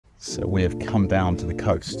So we have come down to the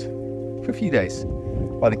coast for a few days.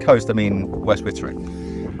 By the coast, I mean West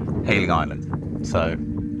Wittering, Hayling Island. So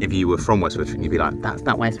if you were from West Wittering, you'd be like, that's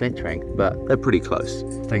not West Wittering, but they're pretty close.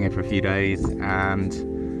 Staying here for a few days and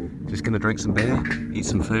just gonna drink some beer, eat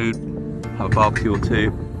some food, have a barbecue or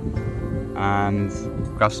two, and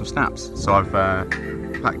grab some snaps. So I've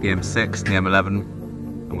packed the M6 and the M11,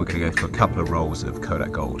 and we're gonna go through a couple of rolls of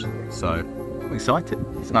Kodak Gold. So I'm excited.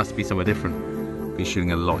 It's nice to be somewhere different. Been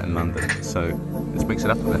shooting a lot in London, so let's mix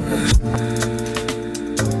it up a bit.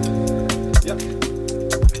 Yep.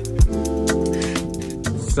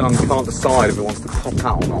 Sun can't decide if it wants to pop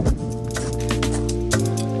out or not.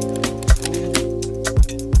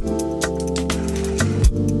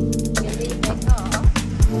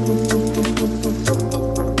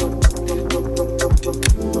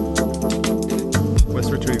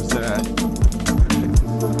 West Wittering's there.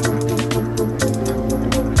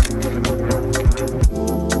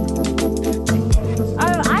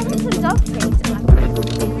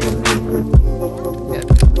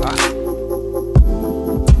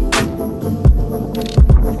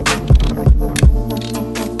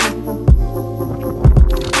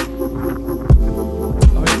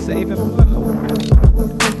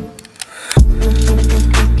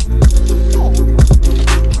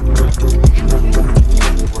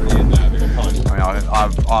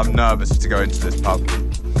 I'm nervous to go into this pub.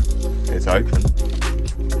 It's open.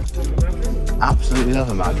 Absolutely love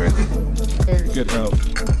a mad drink. Good help.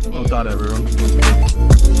 Well done, everyone.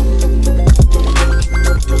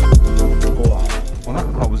 Oh, well, that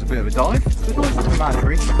pub was a bit of a dive. It's nice to have a mad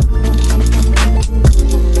drink.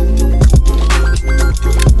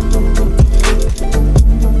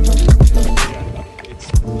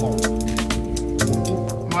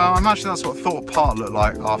 Well, I imagine that's what Thorpe Park looked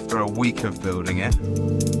like after a week of building it.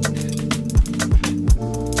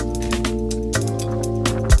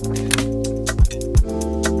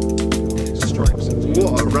 Stripes.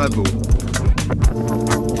 What a rebel.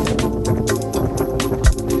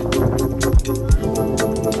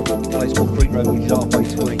 It's more green road, which is halfway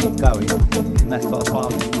to where you keep going. And that's like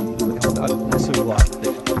that's all right.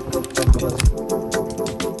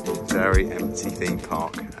 Very empty theme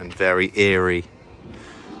park and very eerie.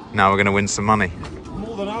 Now we're going to win some money.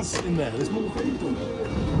 More than us in there, there's more people.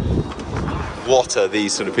 What are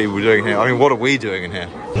these sort of people doing here? I mean, what are we doing in here?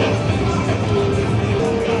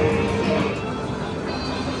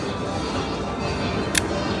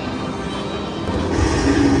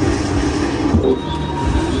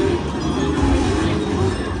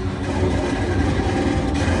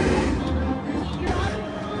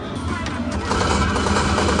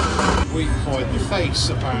 Weak point, the face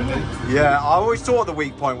apparently. Yeah, I always thought the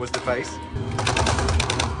weak point was the face.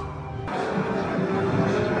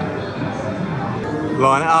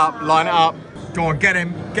 Line it up, line it up. Go on, get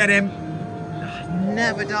him, get him.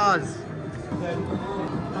 Never does.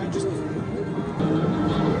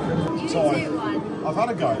 I've had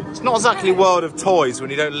a go. It's not exactly World of Toys when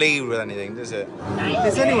you don't lead with anything, does it?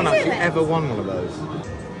 Has anyone actually ever won one of those?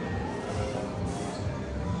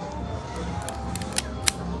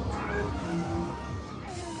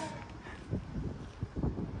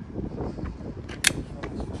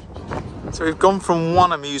 So we've gone from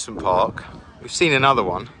one amusement park, we've seen another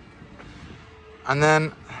one, and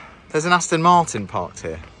then there's an Aston Martin parked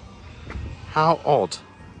here. How odd.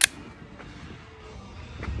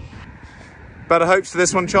 Better hopes for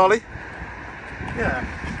this one, Charlie? Yeah.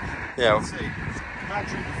 Yeah. Let's see.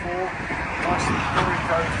 Magic before. Nice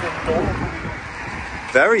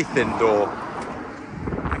and Very thin door.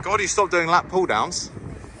 Thank God you stopped doing lap pull downs.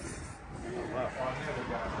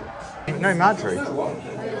 No Madry.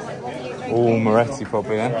 Oh, Moretti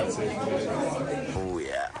probably then. Oh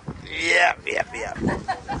yeah. Yeah, yeah, yeah.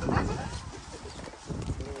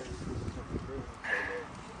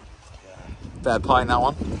 Better pint that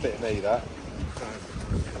one. bit of me, that.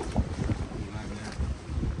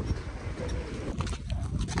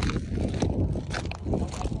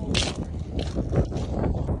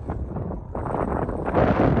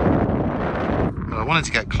 Well, I wanted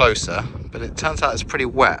to get closer, but it turns out it's pretty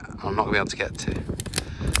wet. I'm not going to be able to get to.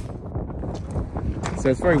 So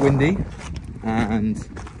it's very windy, and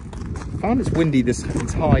I found it's windy this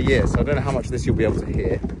entire year, so I don't know how much of this you'll be able to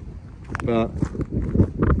hear, but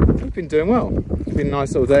we've been doing well. It's been a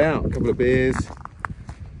nice little day out, a couple of beers,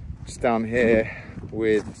 just down here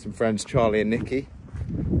with some friends, Charlie and Nikki,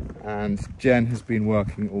 and Jen has been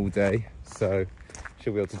working all day, so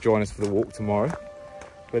she'll be able to join us for the walk tomorrow.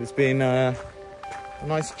 But it's been a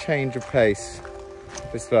nice change of pace.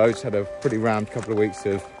 This though, just had a pretty rammed couple of weeks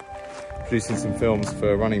of producing some films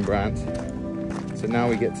for a running brand. So now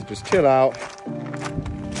we get to just chill out,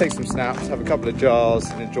 take some snaps, have a couple of jars,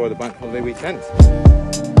 and enjoy the bank holiday weekend.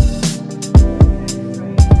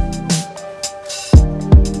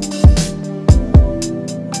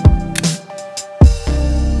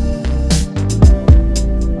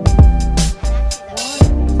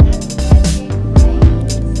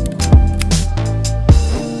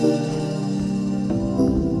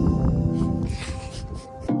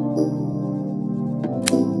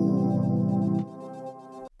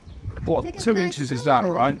 What, 2 inches is that,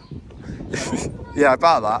 right? Yeah,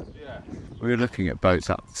 about that. Yeah. We were looking at boats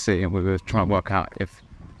out to sea and we were trying to work out if,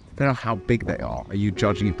 I don't know how big they are. Are you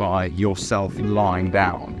judging it by yourself lying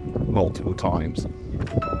down multiple times?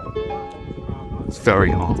 It's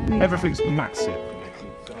very hard. Everything's massive.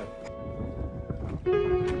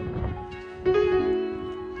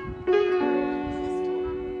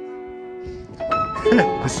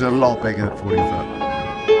 This is a lot bigger than 40 foot.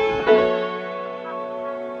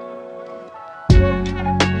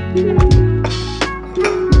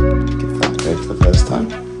 For the first time.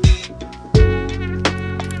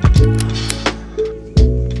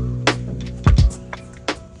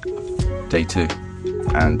 Day 2,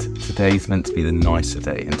 and today's meant to be the nicer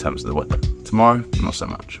day in terms of the weather. Tomorrow, not so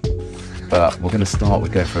much. But we're going to start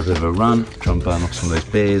with going for a bit of a run, try and burn off some of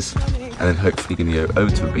those beers, and then hopefully going to go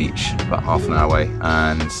over to the beach about half an hour away,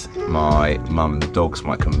 and my mum and the dogs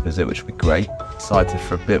might come and visit, which would be great. Excited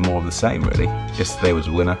for a bit more of the same, really. Yesterday was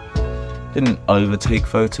a winner. Didn't overtake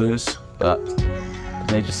photos, but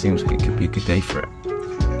today just seems like it could be a good day for it.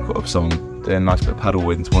 Caught up some, doing a nice bit of paddle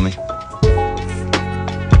with this morning.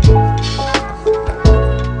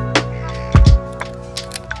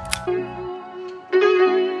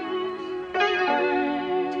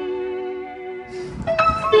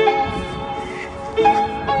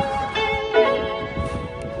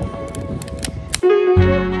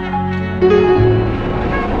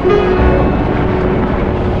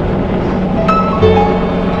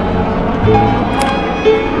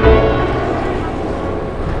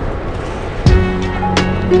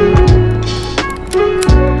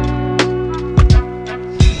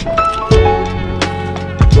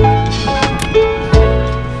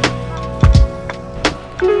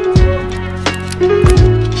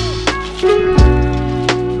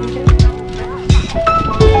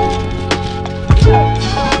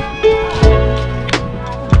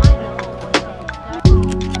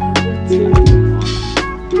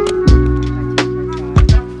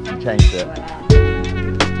 Changed it.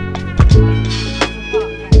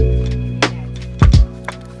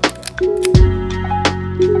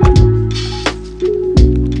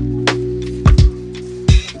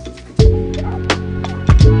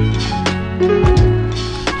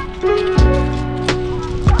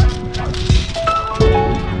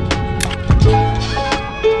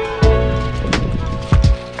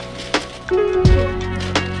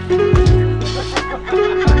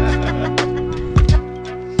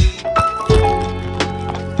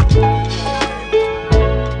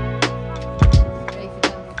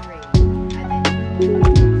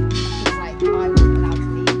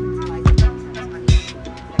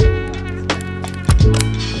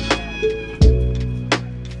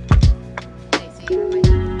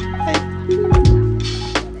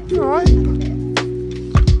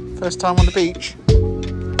 First time on the beach.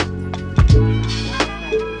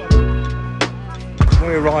 When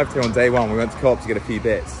we arrived here on day 1, we went to Co-op to get a few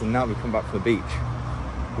bits, and now we've come back from the beach.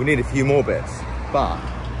 We need a few more bits, but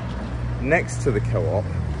next to the Co-op,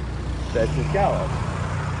 there's this garage,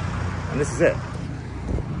 and this is it.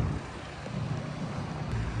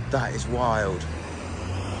 That is wild.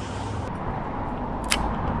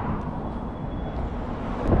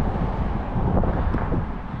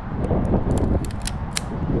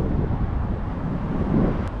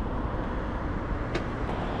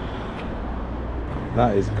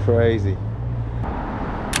 That is crazy.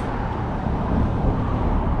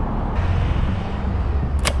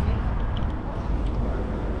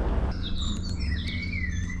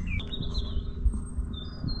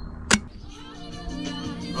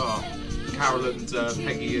 Oh, Carol and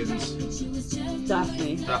Peggy and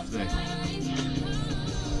Daphne. Daphne.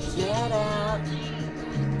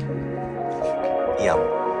 Yum.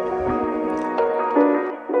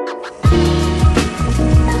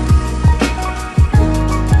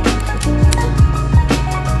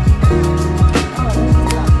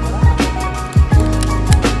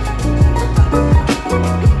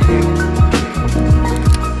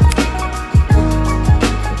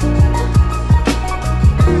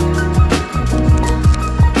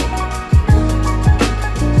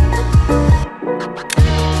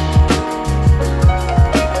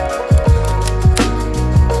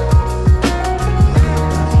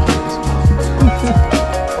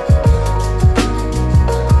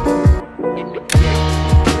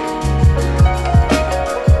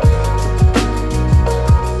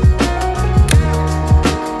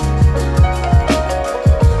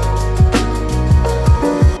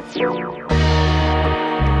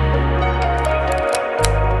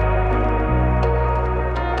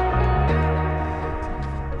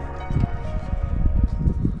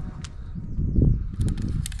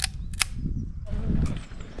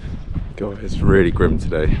 really grim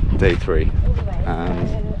today, day 3,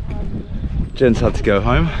 and Jen's had to go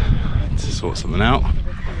home to sort something out,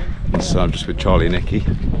 so I'm just with Charlie and Nikki,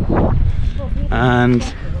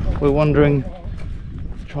 and we're wondering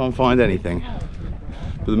to try and find anything.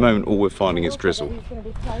 But at the moment all we're finding is drizzle,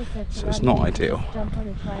 so it's not ideal,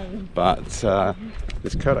 but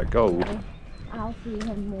this Kodak Gold,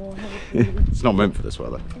 it's not meant for this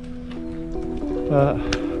weather, but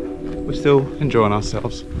we're still enjoying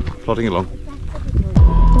ourselves, plodding along.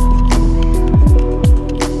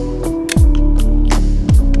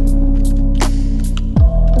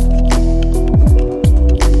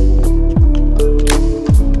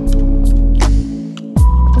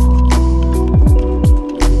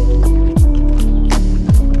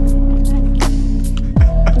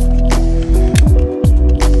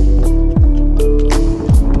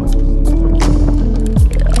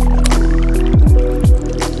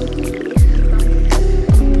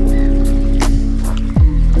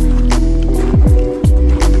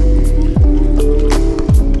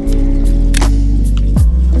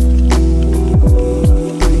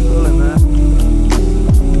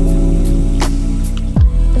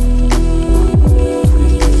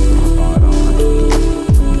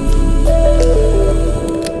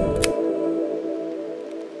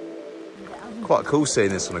 Quite cool seeing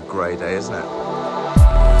this on a grey day, isn't it?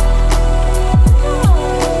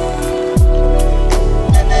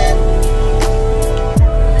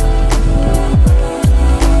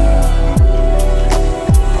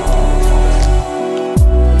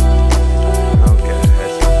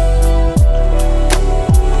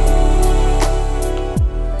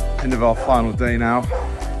 End of our final day now.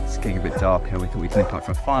 It's getting a bit darker. We thought we'd nip out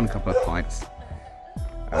for a final couple of pints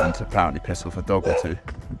and apparently piss off a dog or two.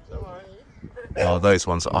 Oh, those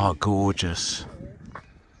ones are gorgeous.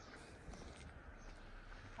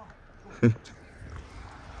 Anyway,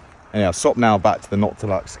 I've stopped now back to the not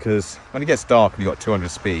deluxe because when it gets dark and you've got 200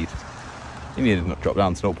 speed, you need to drop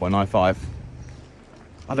down to 0.95.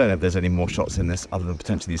 I don't know if there's any more shots in this other than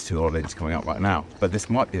potentially these 2 old ladies coming up right now, but this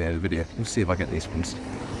might be the end of the video. We'll see if I get these ones.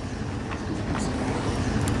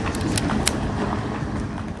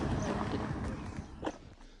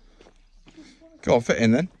 Go on, fit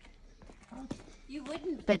in then.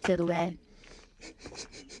 Fit it away.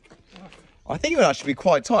 I think it would actually be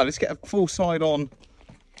quite tight. Let's get a full side on.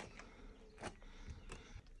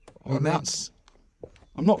 Oh, that's.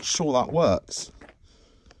 I'm not sure that works.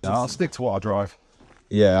 No, I'll stick to what I drive.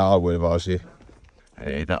 Yeah, I would if I was you.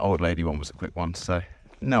 Hey, that old lady one was a quick one, so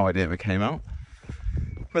no idea if it came out.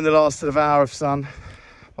 When the last sort of hour of sun,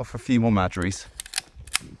 off for a few more Madries.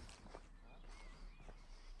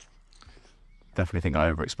 Definitely think I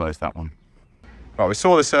overexposed that one. Right, we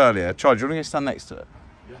saw this earlier. Charlie, do you want to stand next to it?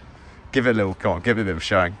 Yeah. Give it a little, go on, give it a bit of a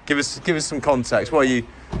showing. Give us some context. What are you?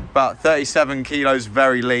 About 37 kilos,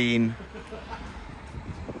 very lean.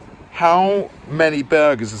 How many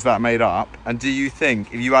burgers has that made up? And do you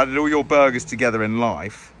think if you added all your burgers together in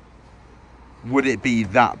life, would it be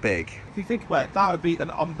that big? If you think about it, that would be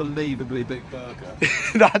an unbelievably big burger.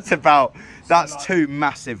 that's 2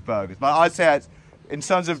 massive burgers. But I'd say it's, in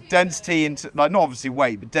terms of density, like not obviously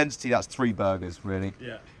weight, but density, that's 3 burgers really.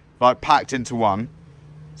 Yeah. Like packed into one.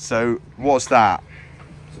 So what's that?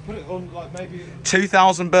 So put it on like maybe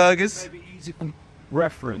 2,000 burgers. Maybe easy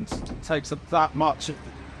reference. It takes up that much of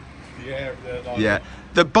the air. Yeah.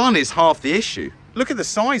 The bun is half the issue. Look at the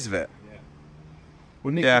size of it. Yeah.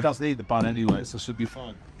 Well, Nick doesn't eat the bun anyway, so it should be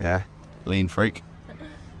fine. Yeah. Lean freak.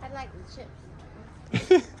 I like the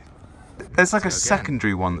chips. There's like a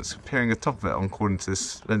secondary one that's appearing atop of it according to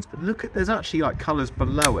this lens, but look at, there's actually like colours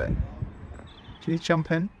below it. Do you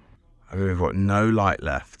jump in? I mean, we've got no light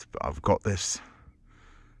left, but I've got this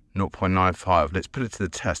 0.95. Let's put it to the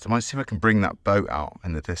test. I might see if I can bring that boat out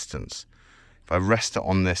in the distance. If I rest it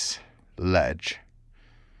on this ledge,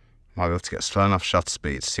 I might be able to get slow enough shutter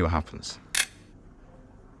speed to see what happens.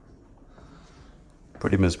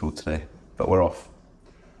 Pretty miserable today, but we're off.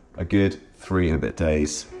 A good 3 and a bit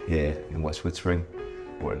days here in West Wittering,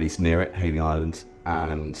 or at least near it, Hayling Island,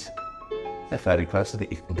 and they're fairly close. I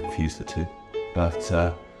think you can confuse the two. But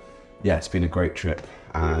yeah, it's been a great trip,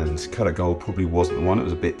 and Kodak Gold probably wasn't the one. It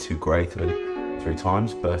was a bit too grey 3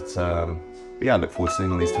 times, but yeah, I look forward to seeing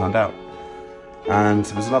how these turned out. And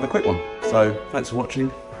it was another quick one. So thanks for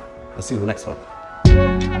watching. I'll see you in the next one.